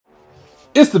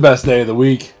It's the best day of the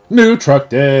week, new truck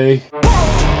day.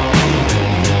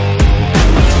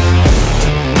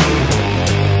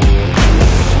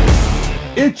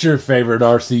 It's your favorite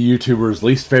RC YouTuber's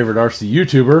least favorite RC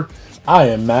YouTuber. I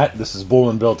am Matt, this is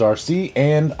Bullman Built RC,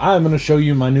 and I'm going to show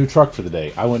you my new truck for the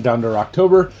day. I went down to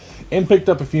October and picked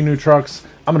up a few new trucks.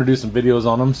 I'm going to do some videos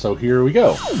on them, so here we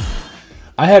go.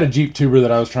 I had a Jeep tuber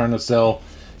that I was trying to sell.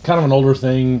 Kind of an older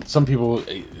thing. Some people,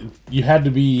 you had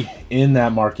to be in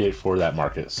that market for that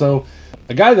market. So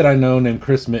a guy that I know named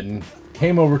Chris Mitten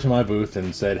came over to my booth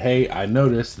and said, hey, I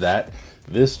noticed that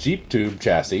this Jeep tube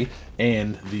chassis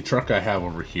and the truck I have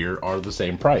over here are the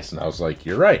same price. And I was like,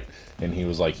 you're right. And he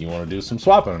was like, you want to do some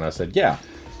swapping? And I said, yeah.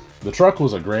 The truck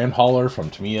was a grand hauler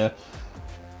from Tamiya.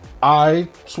 I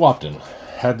swapped him.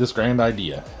 Had this grand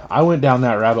idea. I went down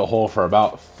that rabbit hole for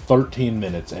about 13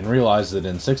 minutes and realized that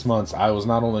in 6 months I was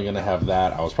not only going to have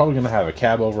that, I was probably going to have a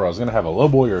cab over, I was going to have a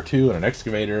lowboy or two and an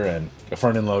excavator and a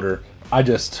front end loader. I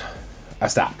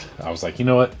stopped. I was like, you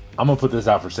know what, I'm gonna put this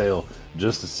out for sale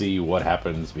just to see what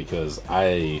happens, because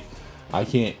I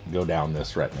can't go down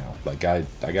this right now. Like I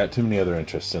got too many other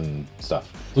interests and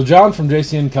stuff. So John from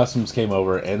JCN Customs came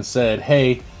over and said,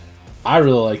 hey, I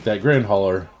really like that grand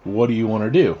hauler. What do you want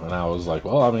to do? And I was like,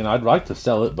 well, I mean, I'd like to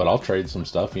sell it, but I'll trade some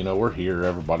stuff. You know, we're here,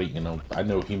 everybody, you know, I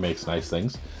know he makes nice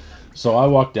things. So I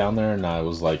walked down there and I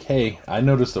was like, hey, I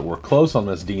noticed that we're close on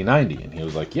this D90. And he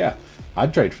was like, yeah,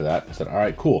 I'd trade for that. I said, all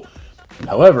right, cool.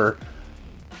 However,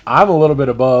 I'm a little bit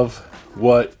above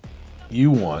what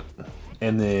you want.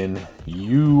 And then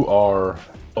you are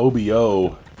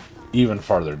OBO even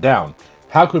farther down.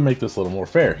 How can we make this a little more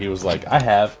fair? He was like, I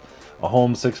have a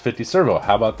home 650 servo.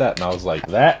 How about that? And I was like,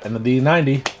 that and the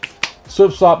D90,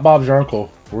 swip swap, Bob's your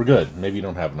uncle. We're good. Maybe you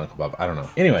don't have an Uncle Bob. I don't know.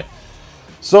 Anyway,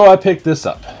 so I picked this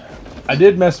up. I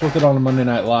did mess with it on a Monday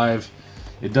Night Live.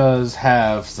 It does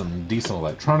have some decent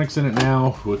electronics in it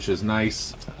now, which is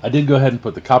nice. I did go ahead and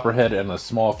put the copperhead and a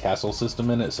small castle system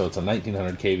in it, so it's a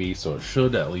 1900 kV, so it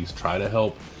should at least try to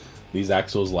help. These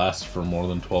axles last for more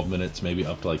than 12 minutes, maybe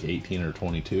up to like 18 or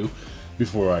 22,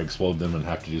 before I explode them and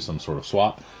have to do some sort of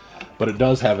swap. But it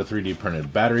does have a 3D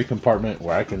printed battery compartment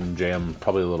where I can jam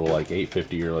probably a little like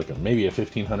 850 or like maybe a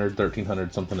 1500,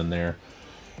 1300, something in there.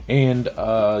 And,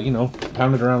 you know,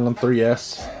 pound it around on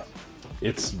 3S.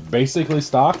 It's basically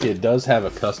stock. It does have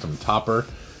a custom topper.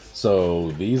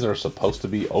 So these are supposed to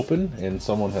be open and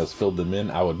someone has filled them in.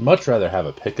 I would much rather have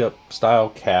a pickup style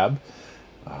cab.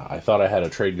 I thought I had a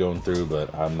trade going through,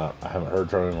 but I haven't heard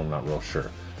from him. I'm not real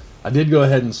sure. I did go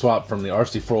ahead and swap from the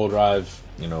RC4WD drive,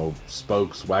 you know,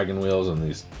 spokes, wagon wheels, and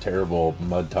these terrible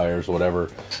mud tires, whatever,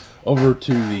 over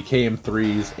to the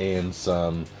KM3s and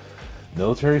some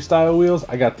military style wheels.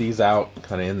 I got these out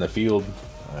kind of in the field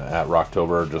at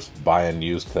Rocktober, just buying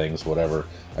used things, whatever.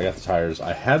 I got the tires.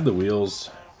 I had the wheels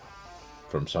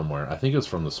from somewhere. I think it's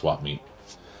from the swap meet.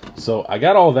 So I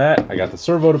got all that. I got the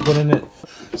servo to put in it.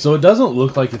 So it doesn't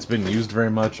look like it's been used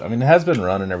very much. I mean, it has been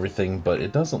run and everything, but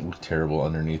it doesn't look terrible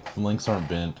underneath. The links aren't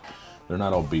bent. They're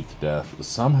not all beat to death.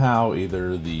 Somehow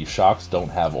either the shocks don't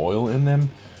have oil in them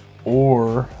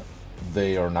or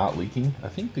they are not leaking. I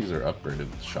think these are upgraded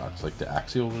shocks, like the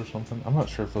axials or something. I'm not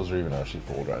sure if those are even actually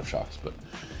full drive shocks, but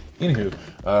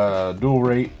anywho, dual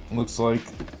rate looks like,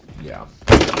 yeah.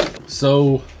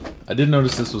 So I did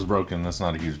notice this was broken. That's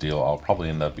not a huge deal. I'll probably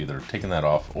end up either taking that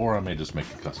off or I may just make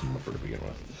a custom number to begin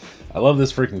with. I love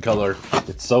this freaking color.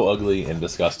 It's so ugly and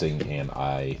disgusting and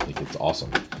I think it's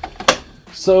awesome.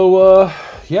 So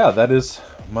yeah, that is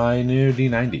my new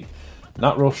D90.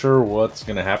 Not real sure what's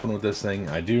going to happen with this thing.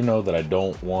 I do know that I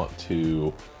don't want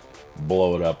to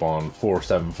blow it up on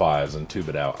 475s and tube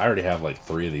it out. I already have like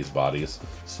 3 of these bodies,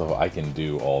 so I can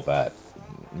do all that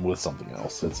with something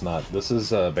else. It's not, this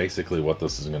is basically what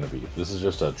this is going to be. This is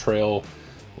just a trail,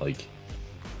 like,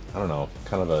 I don't know,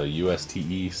 kind of a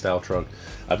USTE style truck.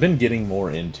 I've been getting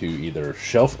more into either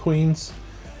shelf queens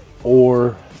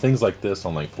or things like this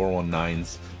on like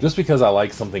 419s, just because I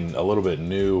like something a little bit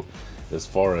new, as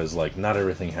far as like not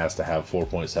everything has to have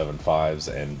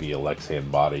 4.75s and be a Lexan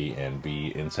body and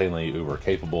be insanely uber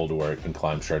capable to where it can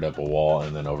climb straight up a wall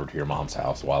and then over to your mom's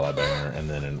house while I bang her and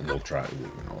then we'll try,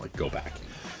 you know, like go back.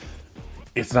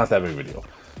 It's not that big of a deal.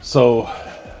 So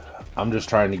I'm just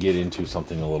trying to get into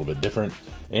something a little bit different,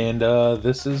 and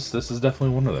this is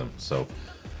definitely one of them. So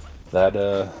that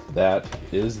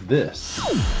is this.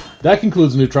 That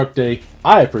concludes New Truck Day.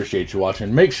 I appreciate you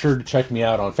watching. Make sure to check me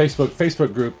out on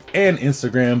Facebook group, and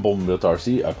Instagram, Bullman Built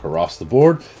RC, across the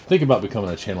board. Think about becoming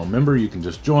a channel member. You can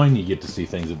just join. You get to see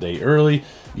things a day early.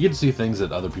 You get to see things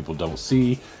that other people don't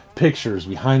see. Pictures,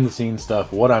 behind the scenes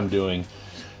stuff, what I'm doing,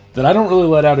 that I don't really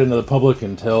let out into the public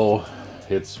until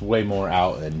It's way more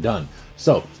out and done.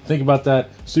 So think about that.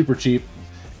 Super cheap.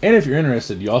 And if you're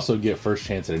interested, you also get first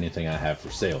chance at anything I have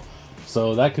for sale.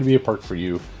 So that could be a perk for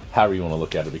you, however you want to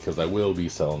look at it, because I will be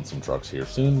selling some trucks here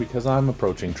soon because I'm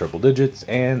approaching triple digits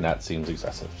and that seems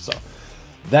excessive. So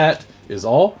that is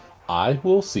all. I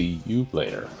will see you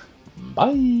later.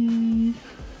 Bye.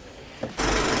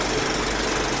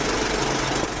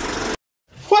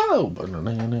 Whoa!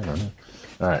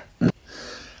 All right.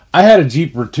 I had a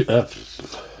Jeep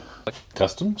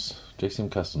Customs?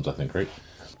 JCM Customs, I think, right?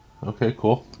 Okay,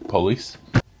 cool. Police.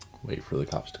 Wait for the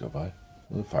cops to go by.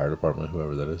 The fire department,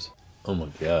 whoever that is. Oh my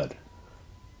god.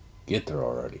 Get there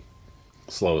already.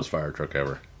 Slowest fire truck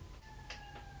ever.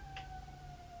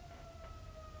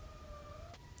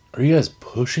 Are you guys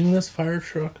pushing this fire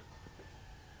truck?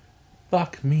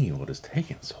 Fuck me, what is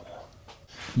taking so long?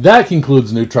 That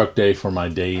concludes New Truck Day for my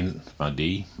day. I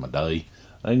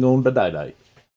ain't going to die.